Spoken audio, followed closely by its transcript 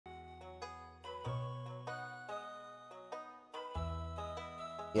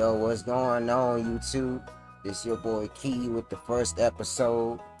Yo, what's going on, YouTube? This your boy Key with the first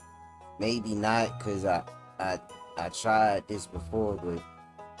episode. Maybe not, cause I I tried this before, but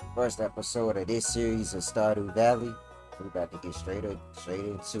first episode of this series of Stardew Valley. We about to get straight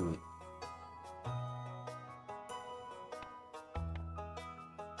into it.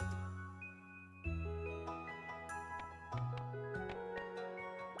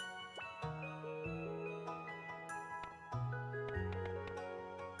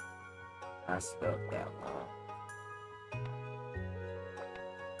 I spelled that wrong.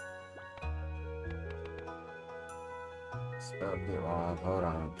 Spelled it wrong. Hold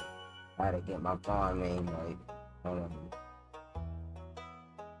on. Gotta get my farm name right. Hold on.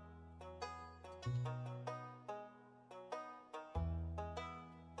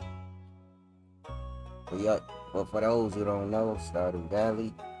 But for those who don't know, Stardew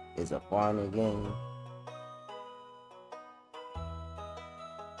Valley is a farming game.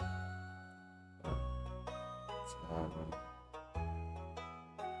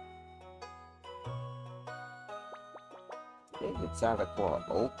 They could sound like for an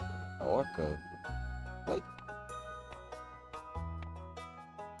orca. Like,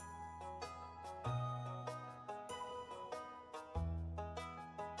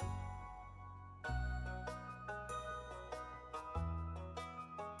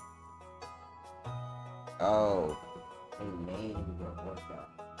 oh, they named the orca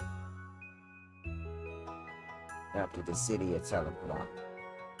after the city of Teleport.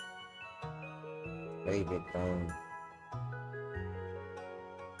 Favorite thing.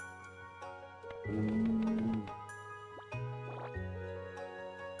 Ooh.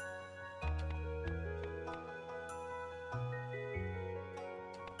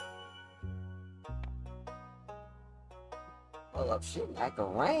 Pull up shit like a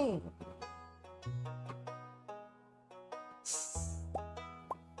rain.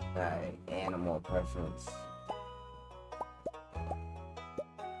 Alright, animal preference.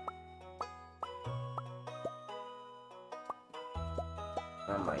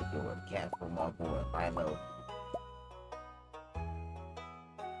 I might do a cat for my boy Milo.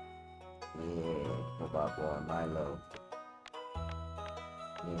 Yeah, for my boy Milo.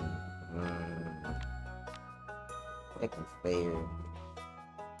 Make him fair.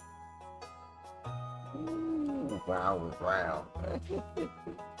 Brown with brown.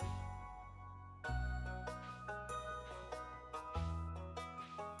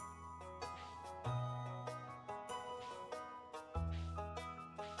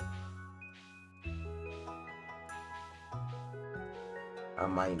 I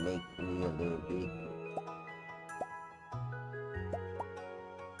might make me a little bit.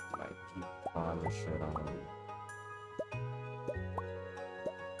 Might keep farming shit on.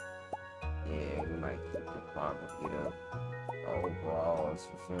 Yeah, we might keep the farming, get up the overalls,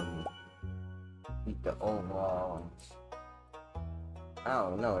 you feel me? Keep the overalls. I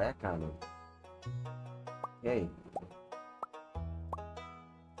don't know, that kind of. Hey.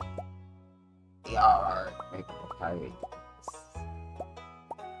 Yeah, make a pirate.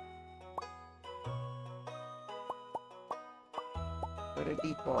 For the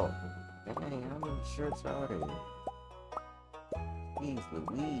default. Dang, how many shirts are there? Jeez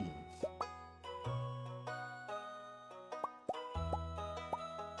Louise.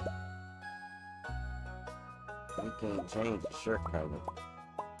 We can't change the shirt color.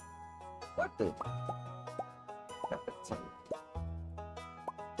 What the?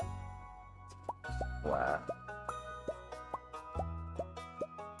 Wow.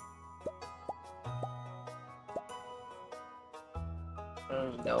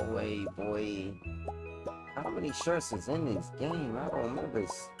 No way, boy. How many shirts is in this game? I don't remember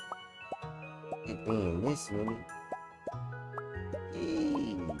it being this many.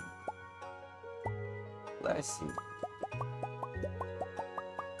 Yee. Bless you.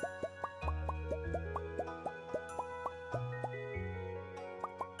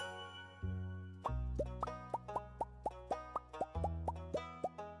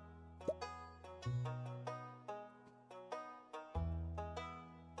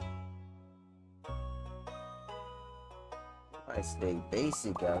 I stay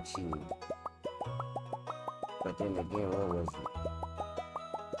basic out here. But then again, what was it?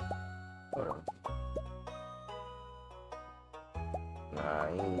 Hold on. Nah,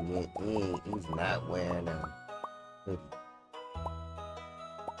 he's not wearing a hoodie.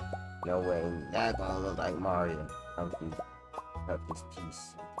 No way, not gonna look like Mario. Up this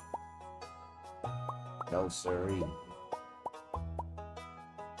piece. No siree.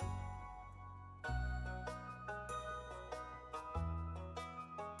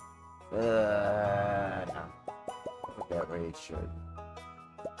 No. Look at that red shirt.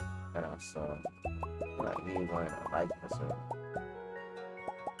 that I saw. Like he wanted a likeness of.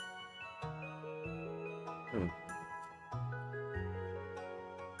 Hmm.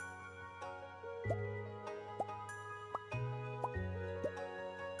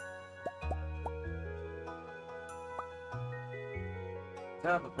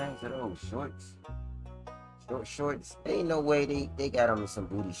 Top of things are those shorts. Short shorts. Ain't no way they got them in some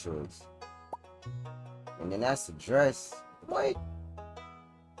booty shorts. And then that's a dress. What?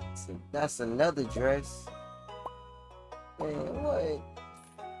 That's another dress. Man, what?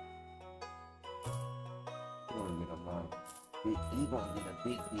 He gonna get a long. He gonna get a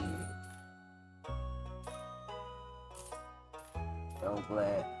big beard. So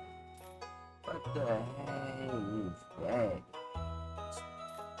glad. What the hell is that?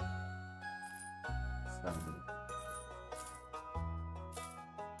 Something.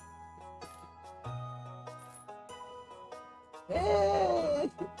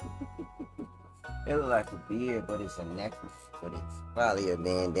 It look like a beard, but it's a necklace. But it's probably a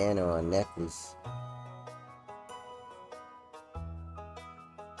bandana or a necklace.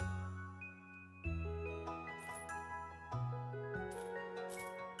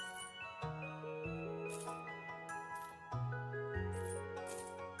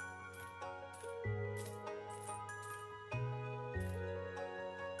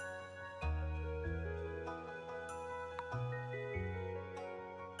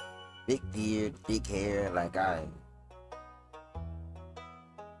 Big beard, big hair, like I.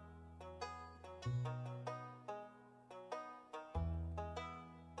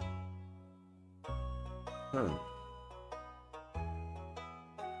 Hmm.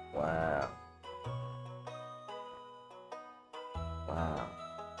 Wow. Wow.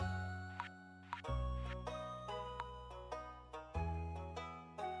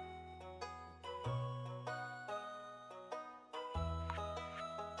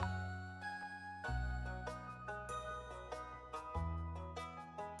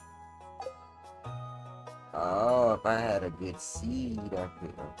 Oh, if I had a good seed, I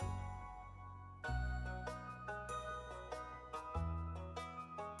could.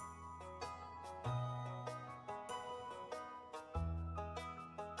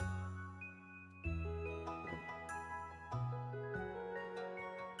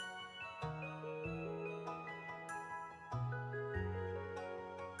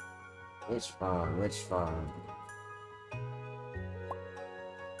 Which farm? Which farm?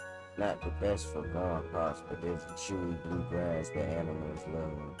 Not the best for growing crops, but there's a chewy bluegrass that animals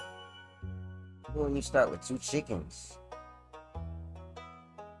love. When you start with 2 chickens.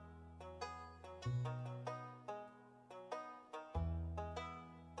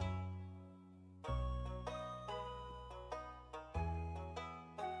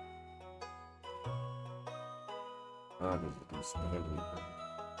 Oh, did you do standard?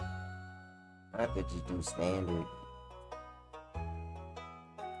 I could just do standard.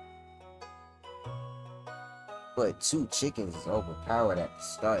 But 2 chickens is overpowered at the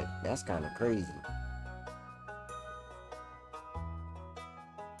start. That's kind of crazy.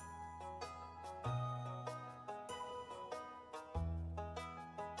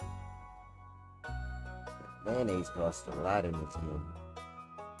 Mayonnaise costs a lot in this game.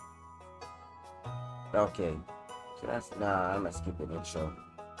 Okay. Nah, I'm gonna skip the intro.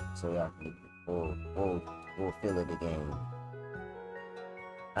 So y'all can get the full feel of the game.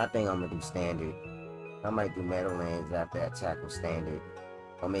 I think I'm gonna do standard. I might do Meadowlands after I tackle standard.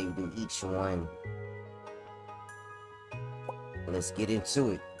 Or maybe do each one. Let's get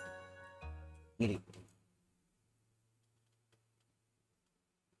into it. Get it.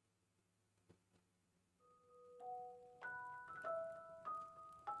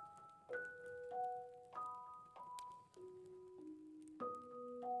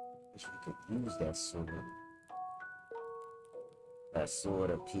 Wish we could use that sword. That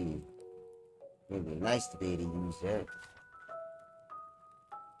sword up here. It'd be nice to be able to use that.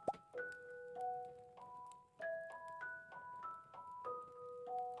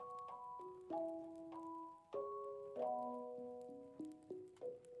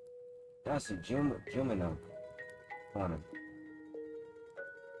 That's a Gemini corner.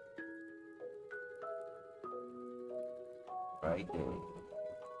 Right there.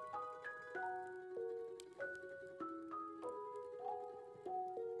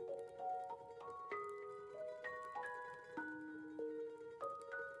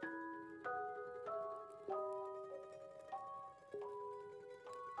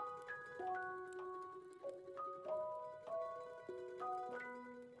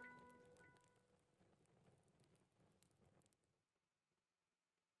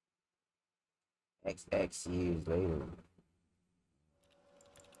 XX years later.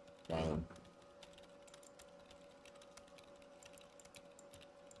 Dang.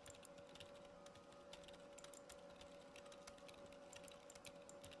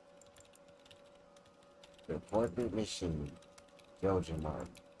 The portrait machine. Belgium mark.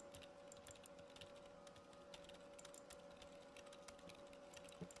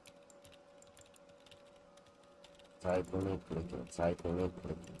 Typing and clicking, typing and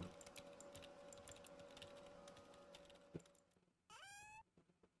clicking.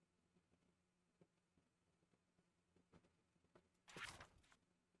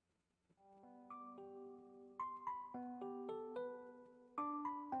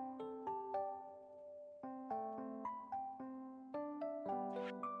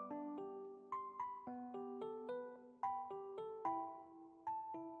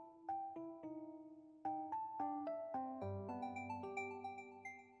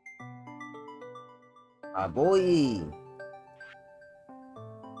 Ah, boy.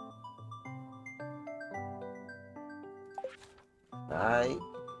 Alright.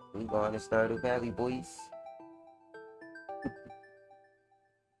 We going to Stardew Valley, boys.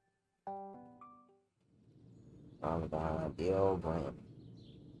 I'm behind Dale Graham.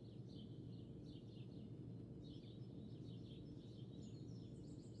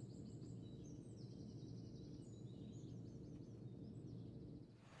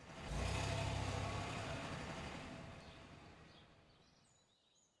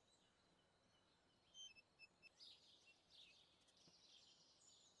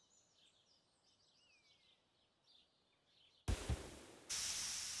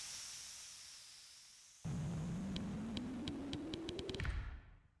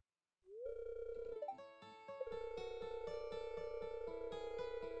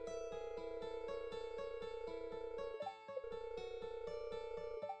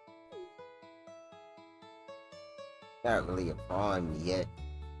 Not really a farm yet.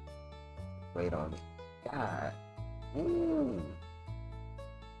 Wait on it. God. Ooh.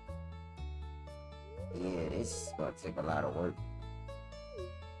 Yeah, this is gonna take a lot of work.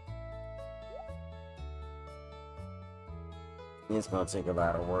 It's gonna take a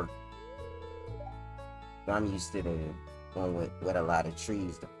lot of work. I'm used to the one with a lot of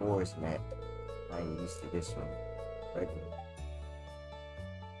trees, the forest map. I ain't used to this one. Regular.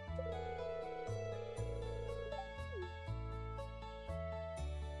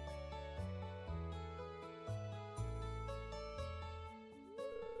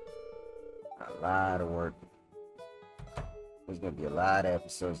 A lot of work. There's gonna be a lot of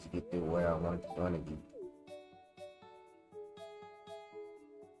episodes to get through where I want to be.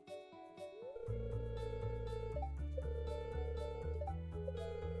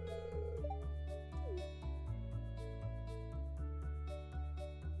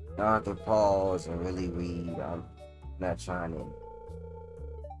 I have to pause and really read. I'm not trying to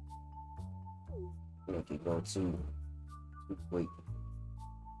make it go too quick.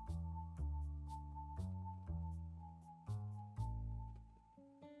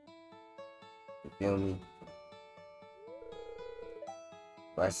 You feel me?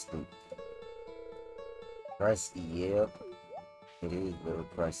 Crusty. Crusty, yeah. It is a little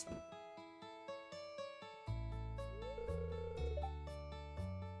crusty.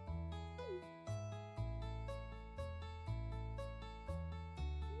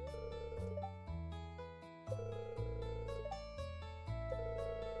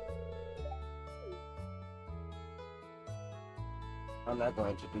 I'm not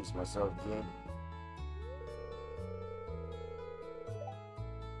going to introduce myself again.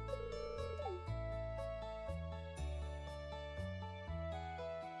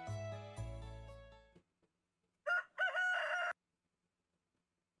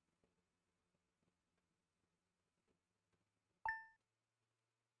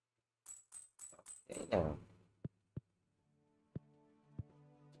 Damn.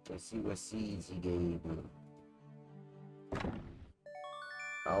 Let's see what seeds he gave me.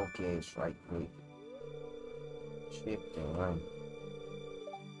 Okay, strike quick. Shift and run.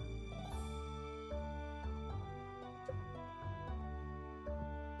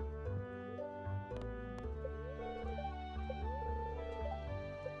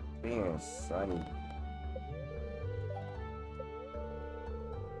 Being sunny.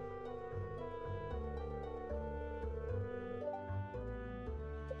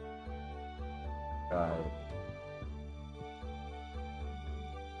 Alright.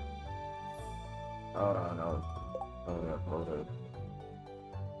 Hold on, hold up.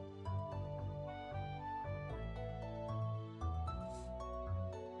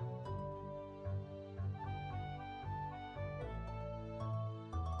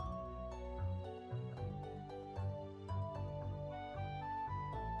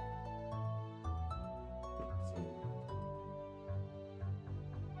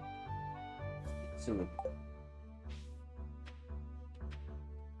 too.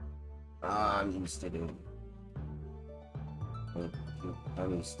 I'm used to the.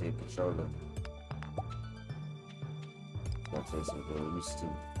 I'm used to the controller. Gonna take some getting used to.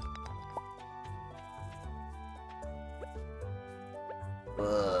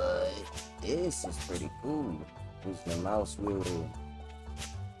 But this is pretty cool. Use the mouse wheel.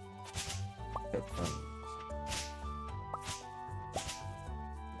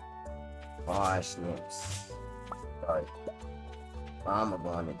 Parsnips. Alright. Mama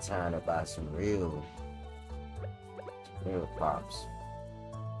going to town to buy some real pops.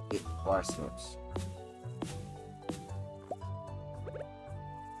 Get parsnips.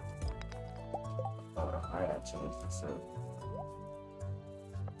 Hold on, I gotta change this up.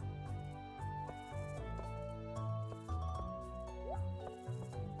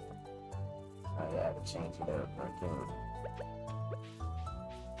 I gotta change it up again.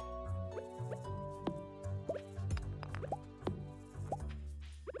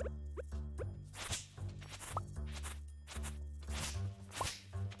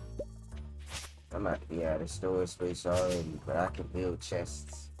 I might be out of storage space already, but I can build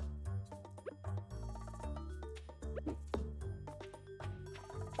chests.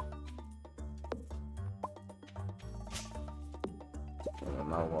 In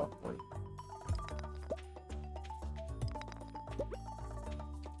my walkway.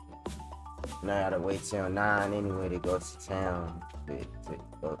 Now I gotta wait till 9 anyway to go to town. To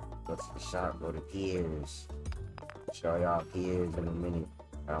go to the shop, go to Piers. Show y'all Piers in a minute.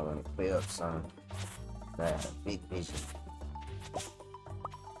 I want to clear up some. I have a big vision.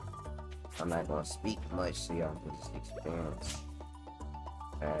 I'm not gonna speak much so y'all can just experience.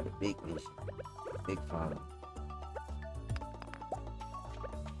 I had a big vision. Big fun.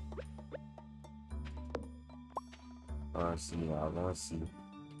 I wanna see y'all, I wanna see.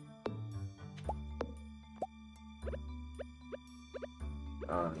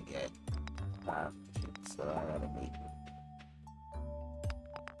 I only got 5 chips, so I gotta make it.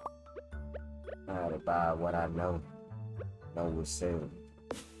 I gotta buy what I know will sell.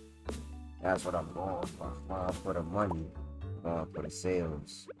 That's what I'm going for. I'm going for the money. I'm going for the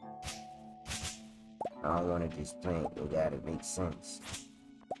sales. I don't want to just plant. It gotta make sense.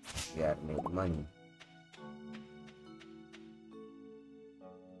 You gotta make money.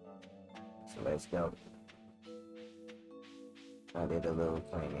 So let's go. I did a little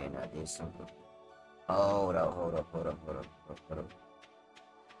plan. I did something. Hold up.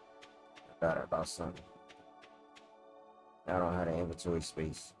 I thought about something. I don't have the inventory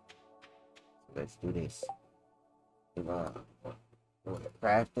space. So let's do this. We're gonna go to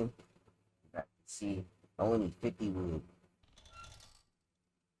crafting. See, I only need 50 wood.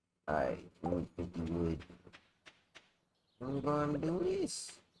 Alright, only 50 wood. We're gonna do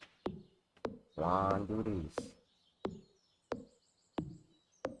this. Wanna do this.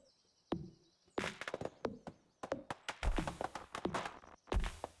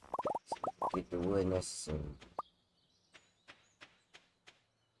 Get the wood necessary.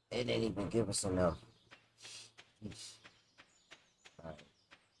 It didn't even give us enough. Alright.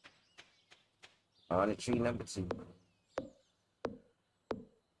 On to tree number 2.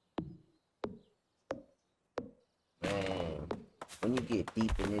 Man, when you get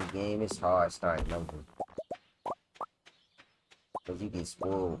deep in this game, it's hard starting over. Because you get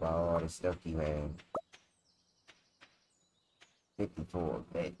spoiled by all the stuff you have. 54,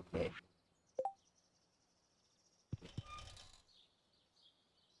 bet.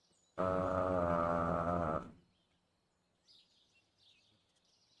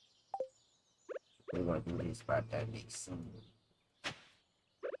 We're gonna do this about that next scene.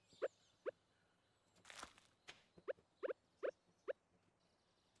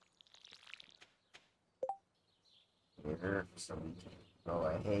 So we can go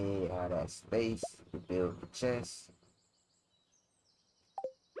ahead out of that space to build the chest.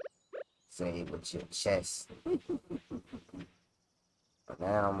 Say with your chest. But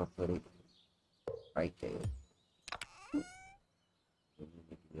now I'm gonna put it right there.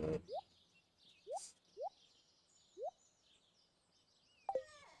 Good.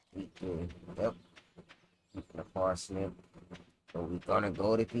 Yep. Keeping the parsnip. So we're gonna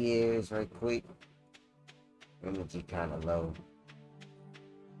go to Pierre's right quick. Energy kind of low.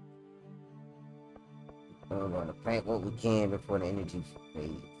 We're gonna plant what we can before the energy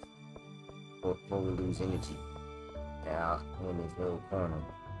fades. Before we lose energy. Now in this little corner.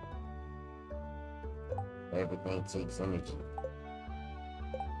 Everything takes energy.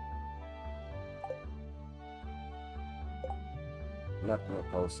 Nothing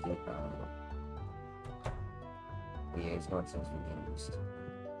posted. Yeah, it's gonna take some getting used to.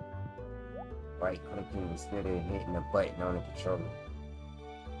 right clicking instead of hitting the button on the controller.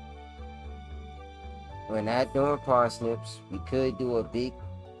 We're not doing parsnips. We could do a big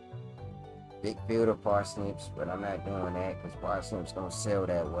field of parsnips, but I'm not doing that because parsnips don't sell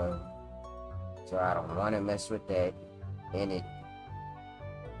that well. So I don't want to mess with that. And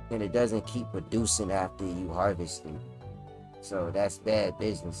it doesn't keep producing after you harvest it. So that's bad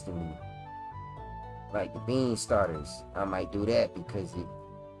business to me. Like the bean starters, I might do that because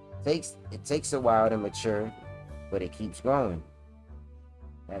it takes a while to mature, but it keeps growing.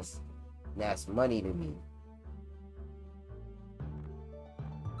 That's money to me.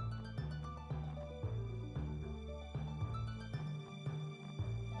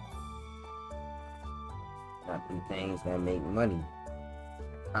 Not do things that make money,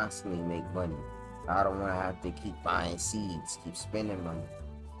 constantly make money. I don't want to have to keep buying seeds, keep spending money.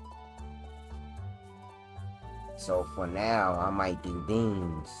 So for now, I might do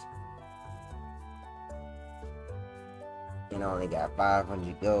beans. And only got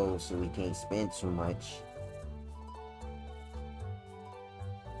 500 gold, so we can't spend too much.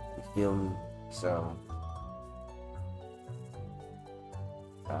 You feel me? So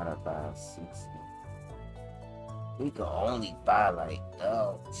gotta buy 60. We can only buy like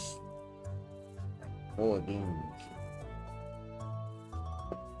 4 beans.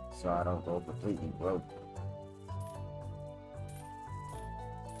 So I don't go completely broke.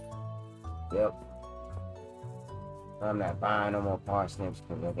 Yep. I'm not buying no more parsnips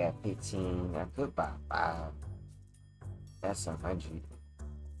because I got 15. I could buy 5. That's 100.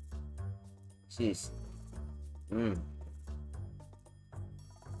 Just,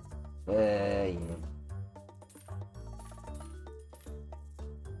 yeah.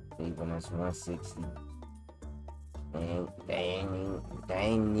 Even us 160.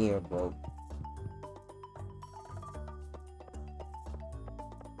 Dang near broke.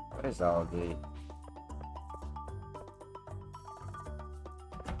 But it's all good.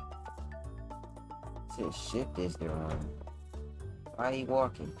 This shift is the wrong. Why are you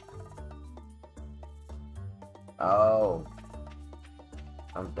walking? Oh,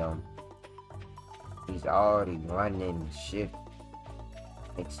 I'm dumb. He's already running shift.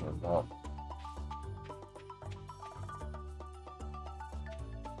 Makes him walk.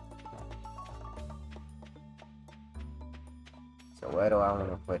 So where do I want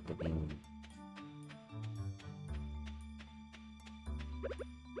to put the bean?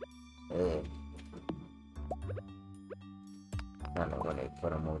 I don't want to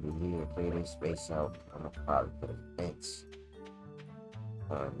put them over here. Clear this space out. I'm gonna probably put a fence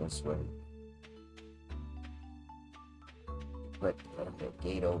on this way. Put the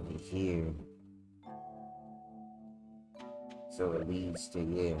gate over here, so it leads to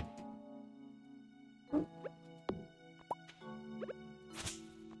here.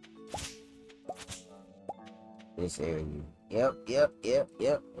 This area. Yep.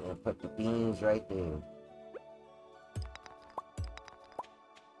 And put the beans right there.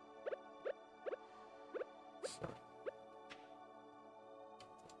 So.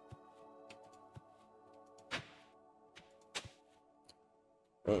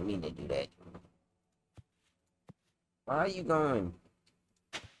 Didn't mean to do that. Why are you going?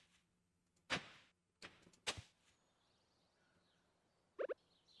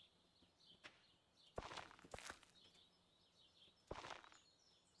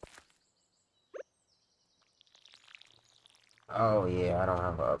 Oh yeah, I don't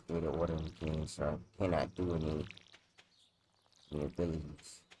have an upgraded watering can, so I cannot do any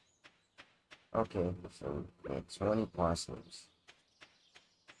abilities. Okay, so we had 20 parsnips.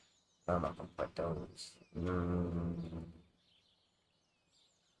 I'm not gonna put those.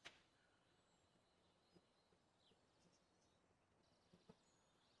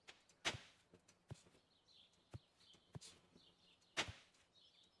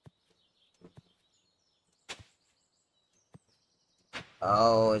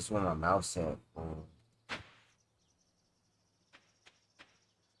 Oh, it's where my mouse at.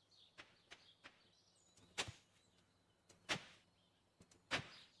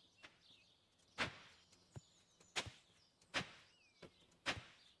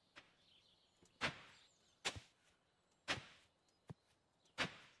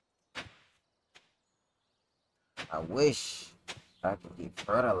 I wish I could get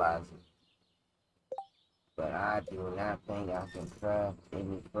fertilizer, but I do not think I can craft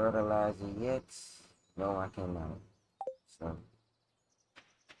any fertilizer yet. No, I cannot. So,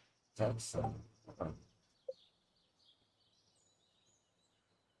 text some.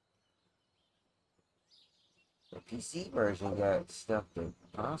 The PC version got stuff the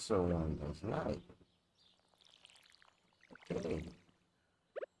console one does not. Okay.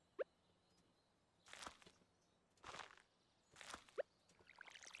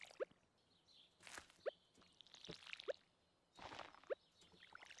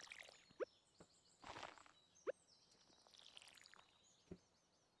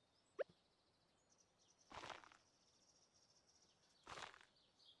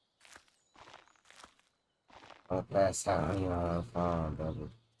 Don't pass out on your own farm, brother.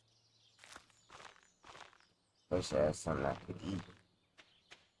 Wish I had something I could eat.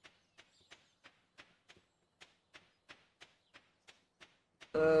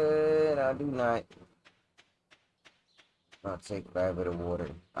 But I do not. I'll take forever to water.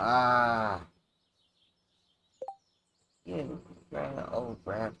 Ah! Yeah, old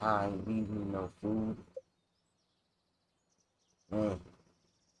grandpa ain't leave me no food. Man.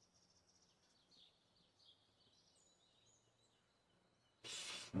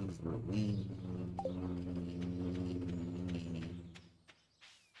 She's Louise.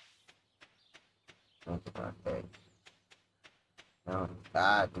 Think about that. No,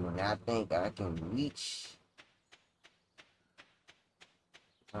 I do not think I can reach.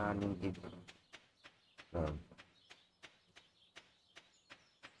 I need to. No.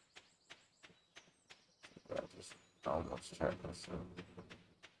 I just almost trapped myself.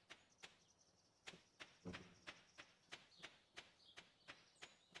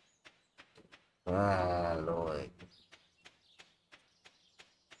 Ah, Lord.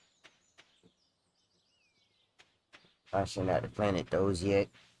 I shouldn't have planted those yet.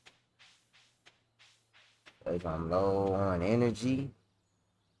 If I'm low on energy,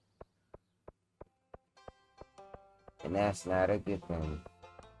 and that's not a good thing.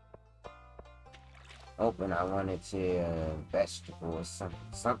 Hoping I wanted to vegetable or something.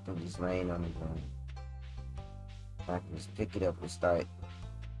 Something just laying on the ground. I can just pick it up and start.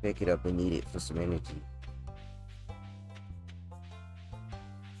 Pick it up and eat it for some energy.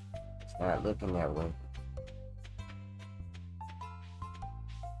 It's not looking that way.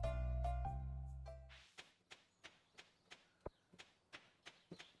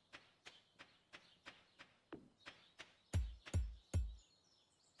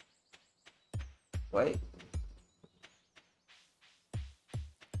 Wait.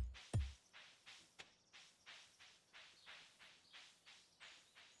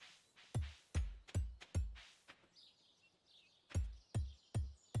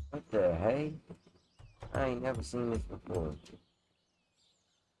 What the hey? I ain't never seen this before.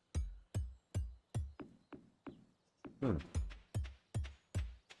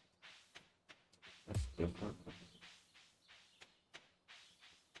 That's different.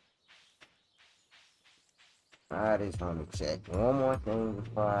 I just want to check one more thing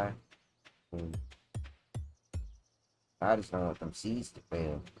before I just don't want them seeds to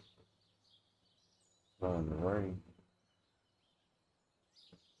fail. Don't worry.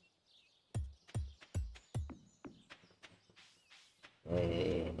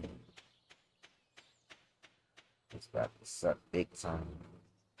 Yeah. It's about to suck big time.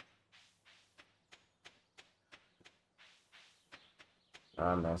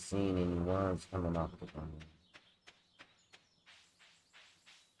 I'm not seeing any worms coming off the ground.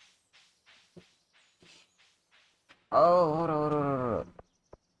 Oh, hold on.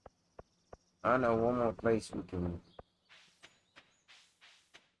 I know one more place we can.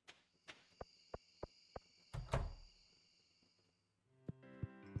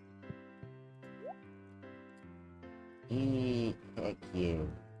 Heck yeah.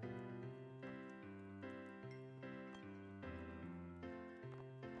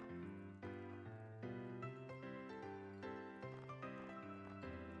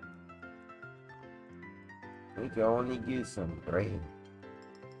 We can only get some bread.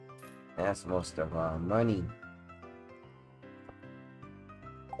 That's most of our money.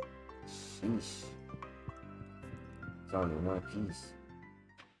 Sheesh. It's only one piece.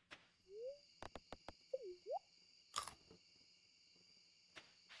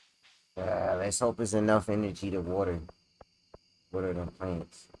 Let's hope it's enough energy to water them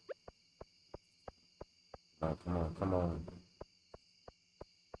plants. Oh, come on.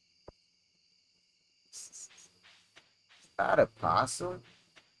 Is that a possum?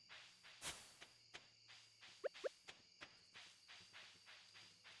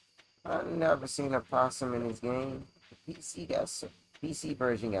 I've never seen a possum in this game. The PC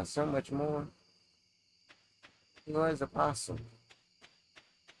version got so much more. Where's a possum?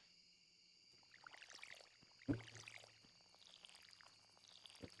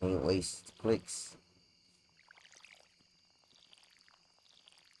 Can't waste clicks.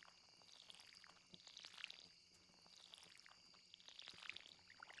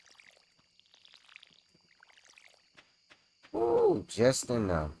 Ooh, just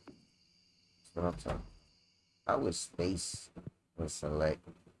enough. That's what I'm talking. I would space and select.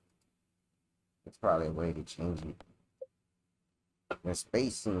 It's probably a way to change it. And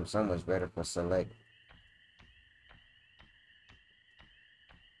space seems so much better for select.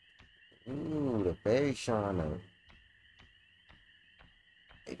 Ooh, the berry showing up.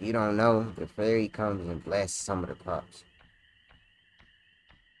 If you don't know, the fairy comes and blesses some of the crops.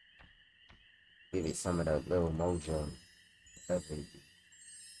 Give it some of that little mojo.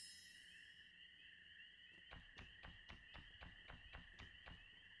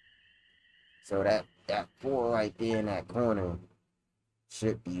 So that 4 right there in that corner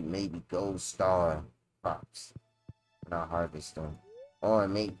should be maybe gold star crops when I harvest them. Or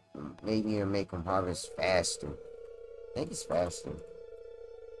maybe it'll make them harvest faster. I think it's faster.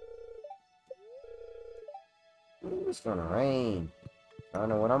 Ooh, it's gonna rain. I don't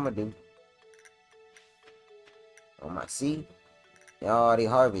know what I'm gonna do. Oh my, see? They already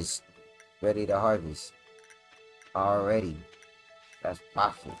harvest. Ready to harvest. Already. That's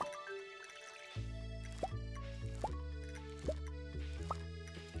profit.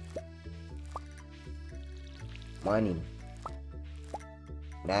 Money.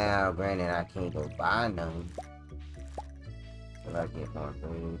 Now, granted, I can't go buy none. Till I get more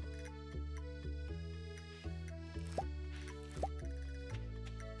food.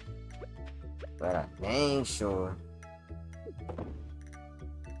 But I ain't sure.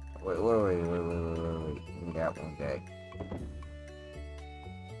 Wait. Give me that one back.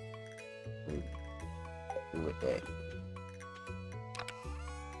 Wait. Do it that.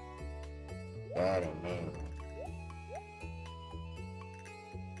 That and then.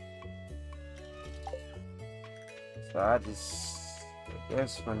 So I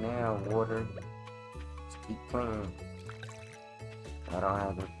guess for now, water. Just keep clean. I don't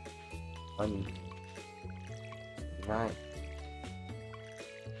have the money. Tonight.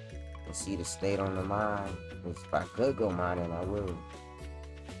 And see the state on the mine. If I could go mining, I will.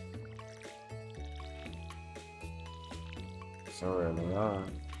 So early on,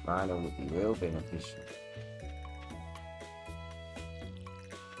 mining would be real beneficial.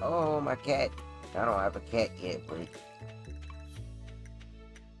 Oh, my cat. I don't have a cat yet, but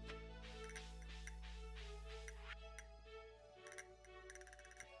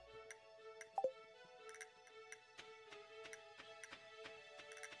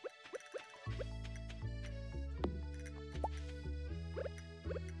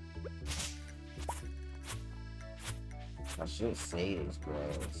I should say this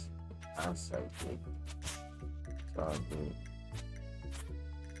grass. I'm so good. It's all good.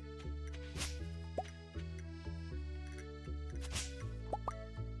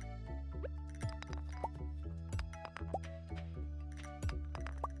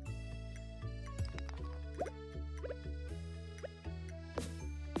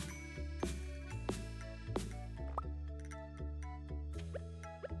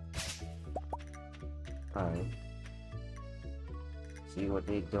 Alright. See what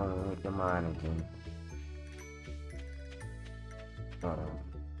they doing with the mine again. Hold on.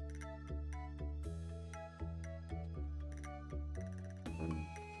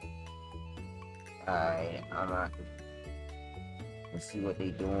 Alright, I'm out. Let's see what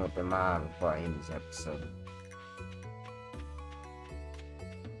they doing with the mine before I end this episode.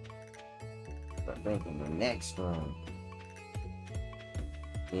 I think in the next one,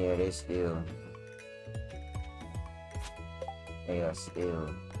 yeah, they are still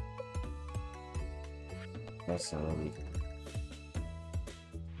messing with it.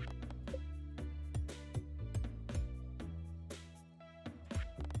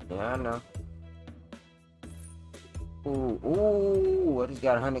 Yeah, I know. Ooh, I just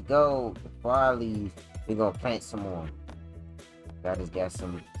got 100 gold. Before I leave, we gonna plant some more. I just got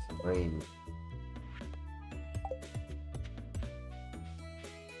some gravy.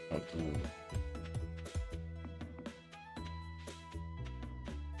 Heck yeah.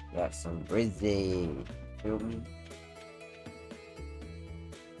 Got some brizzy. Feel me?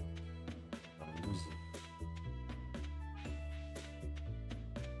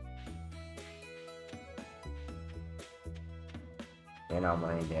 Then I'm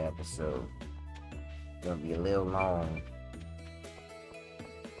gonna end the episode. It's gonna be a little long.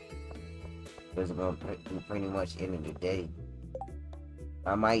 Because we're gonna pretty much end of the day.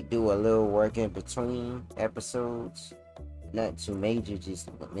 I might do a little work in between episodes. Nothing too major, just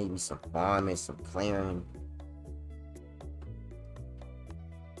maybe some farming, some clearing.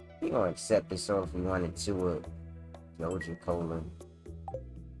 We gonna accept this so if we wanted to Georgia Cola.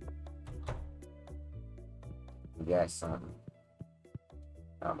 We got something.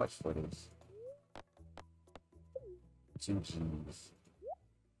 How much for this? 2 G's.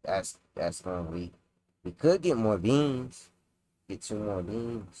 That's gonna we could get more beans. Get 2 more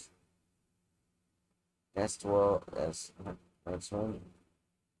beans. That's 12. That's 20.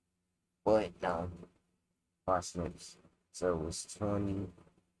 But no, parsnips. So it's 20.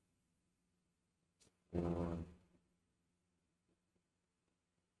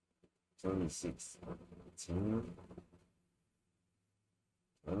 2016.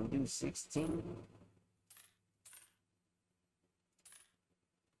 Let me do 16.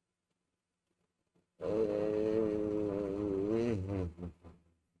 Uh,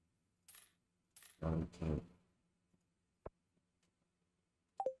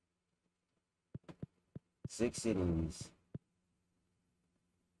 6 cities.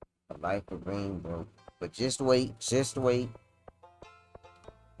 A life of rainbow. But just wait, just wait.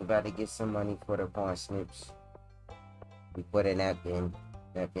 We got to get some money for the pawn snips. We put in that bin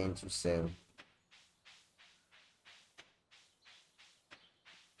to sell.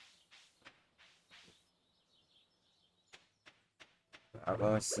 I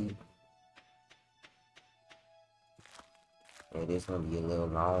want to see. Yeah, this gonna be a little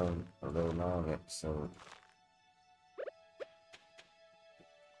long episode.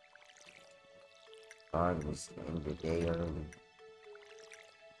 Hard was the end of the day early.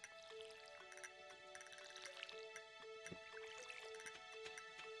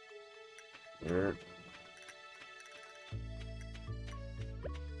 Yep. Right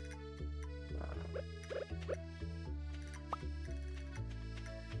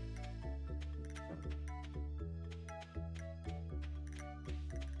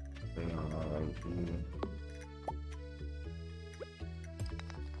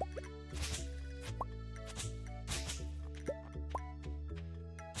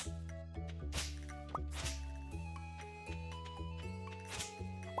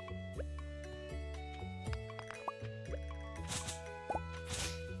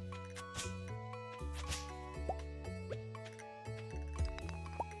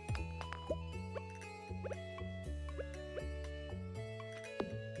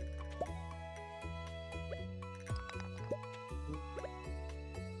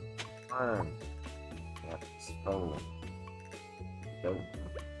here. Yep, scroll. Dope.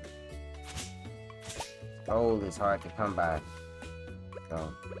 Scroll is hard to come by.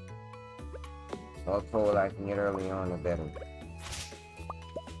 So, more coal I can get early on, the better.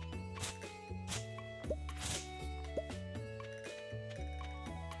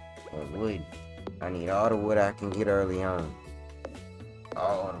 But wood. I need all the wood I can get early on.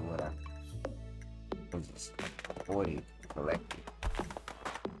 All the wood I can just 40 collected.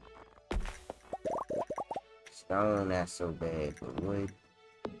 Stone, not so bad, but wood.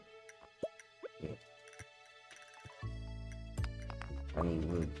 Yeah. I need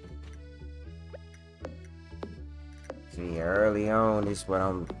wood. See, early on, this what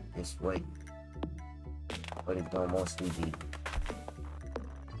it's what it's gonna mostly be.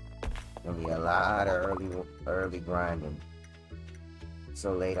 Gonna be a lot of early grinding.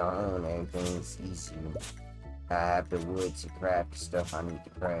 So later on, everything's easy. I have the wood to craft the stuff I need to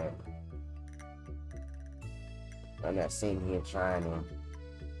craft. I'm not sitting here trying to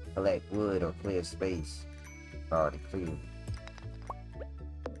collect wood or clear space. It's already clear.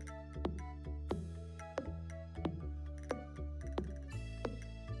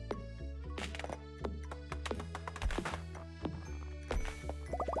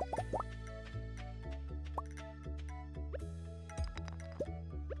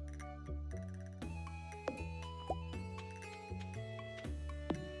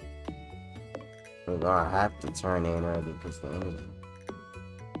 We're gonna have to turn in early because the energy.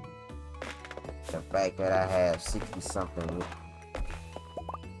 The fact that I have 60 something wood.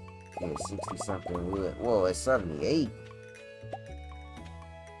 Yeah, 60 something wood. Whoa, it's 78.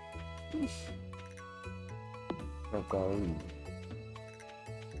 Sheesh. Make that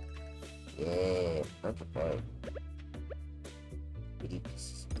 80. Yeah, look at that. 80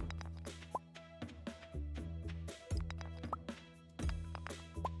 pieces.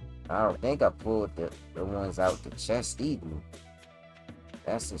 I don't think I pulled the ones out the chest either.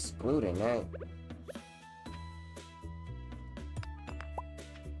 That's excluding that.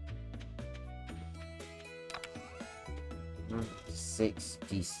 Six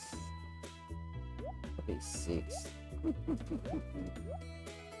pieces. Okay, 6.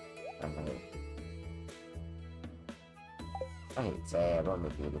 I hate tab. I'm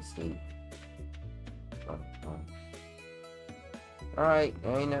gonna do this escape. Alright,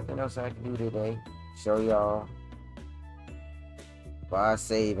 there ain't nothing else I can do today. Show y'all why I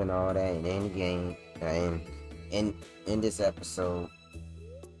save and all that and in the game. And in this episode,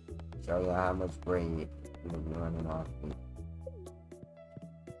 show y'all how much bread we'll be running off with.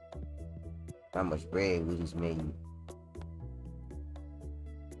 How much bread we just made.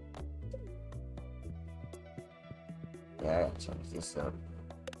 Yeah, I gotta change this up.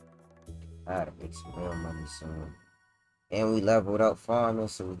 I gotta make some real money soon. And we leveled up farming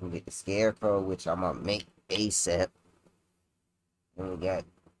so we can get the scarecrow, which I'm gonna make ASAP. And we got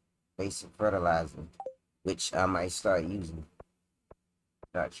basic fertilizer, which I might start using.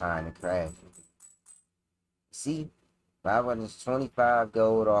 Start trying to craft. See, 525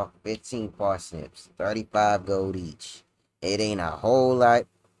 gold off 15 parsnips, 35 gold each. It ain't a whole lot,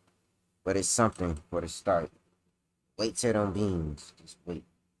 but it's something for the start. Wait till them beans. Just wait.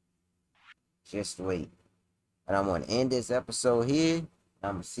 Just wait. And I'm gonna end this episode here.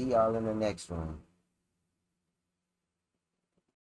 I'm gonna see y'all in the next one.